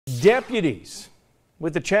Deputies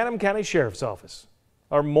with the Chatham County Sheriff's Office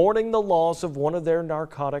are mourning the loss of one of their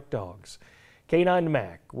narcotic dogs. K9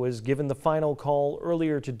 Mac was given the final call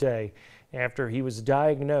earlier today after he was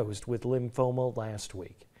diagnosed with lymphoma last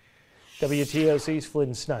week. WTOC's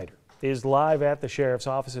Flynn Snyder is live at the Sheriff's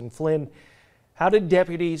Office. And Flynn, how did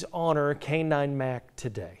deputies honor K9 Mac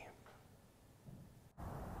today?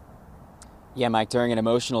 Yeah, Mike, during an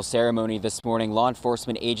emotional ceremony this morning, law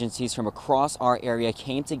enforcement agencies from across our area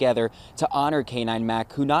came together to honor K9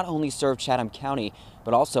 Mac, who not only served Chatham County,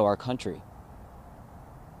 but also our country.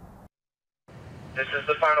 This is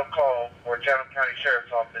the final call for Chatham County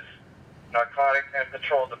Sheriff's Office, Narcotic and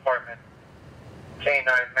Patrol Department, K9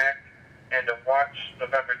 Mac, end of watch,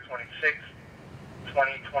 November 26,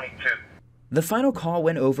 2022. The final call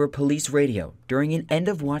went over police radio during an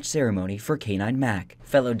end-of-watch ceremony for K9 Mac.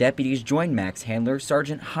 Fellow deputies joined Mac's handler,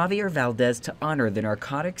 Sergeant Javier Valdez, to honor the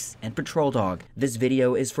narcotics and patrol dog. This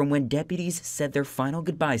video is from when deputies said their final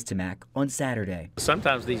goodbyes to Mac on Saturday.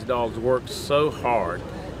 Sometimes these dogs work so hard,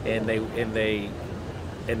 and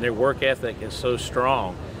their work ethic is so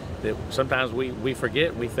strong that sometimes we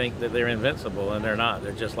forget, we think that they're invincible, and they're not.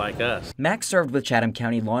 They're just like us. Mac served with Chatham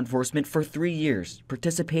County law enforcement for 3 years,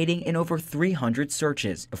 participating in over 300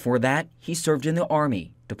 searches. Before that, he served in the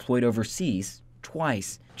Army, deployed overseas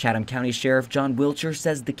twice. Chatham County Sheriff John Wilcher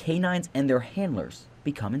says the canines and their handlers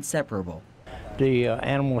become inseparable. The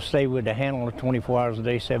animals stay with the handler 24 hours a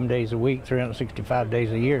day, 7 days a week, 365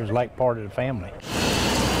 days a year. It's like part of the family.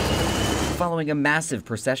 Following a massive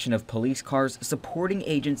procession of police cars, supporting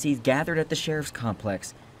agencies gathered at the sheriff's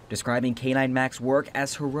complex, describing K9 Mac's work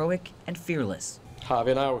as heroic and fearless. Javi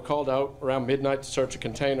and I were called out around midnight to search a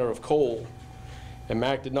container of coal, and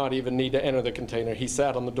Mac did not even need to enter the container. He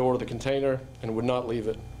sat on the door of the container and would not leave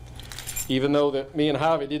it. Even though that me and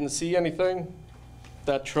Javi didn't see anything,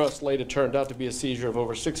 that trust later turned out to be a seizure of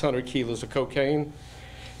over 600 kilos of cocaine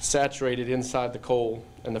saturated inside the coal,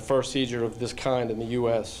 and the first seizure of this kind in the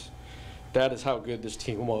U.S. That is how good this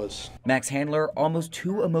team was. Mac's handler, almost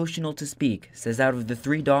too emotional to speak, says out of the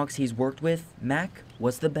 3 dogs he's worked with, Mac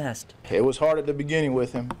was the best. It was hard at the beginning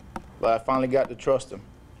with him, but I finally got to trust him.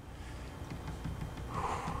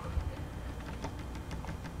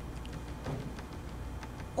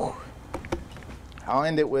 I'll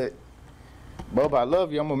end it with, Bubba, I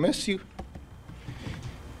love you, I'm gonna miss you.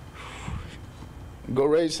 Go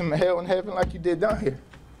raise some hell in heaven like you did down here.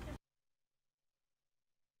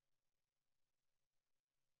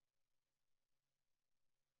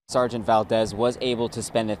 Sergeant Valdez was able to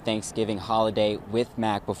spend the Thanksgiving holiday with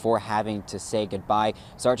Mac before having to say goodbye.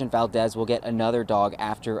 Sergeant Valdez will get another dog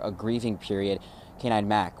after a grieving period. K9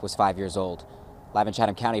 Mac was 5 years old. Live in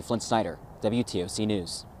Chatham County, Flynn Snyder, WTOC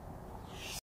News.